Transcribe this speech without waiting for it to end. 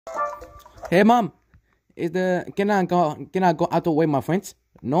Hey, mom. Can I go out the way, my friends?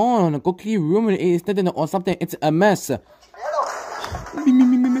 No, go clean your room instead or something. It's a mess.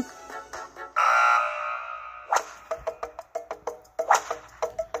 Me.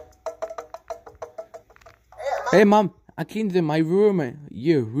 Hey, mom. I cleaned my room,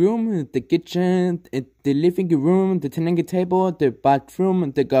 your room, the kitchen, the living room, the dining table, the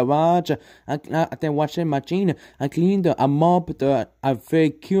bathroom, the garage. I washing machine. I cleaned, I mopped, I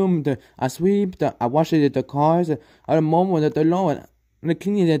vacuumed, I swept, I washed the cars, I mowed the lawn. I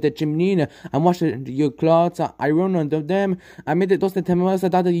cleaned the chimney. I washed your clothes. I ironed them. I made those tamales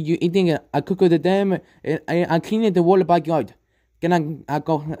that you eating. I cooked them. I cleaned the whole backyard. Can I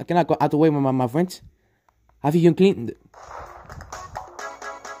go out the way with my friends? Have you cleaned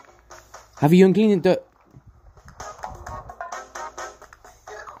the?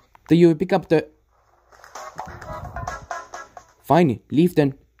 Do you pick up the? Fine, leave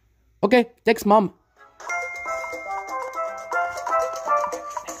then. Okay, thanks, mom.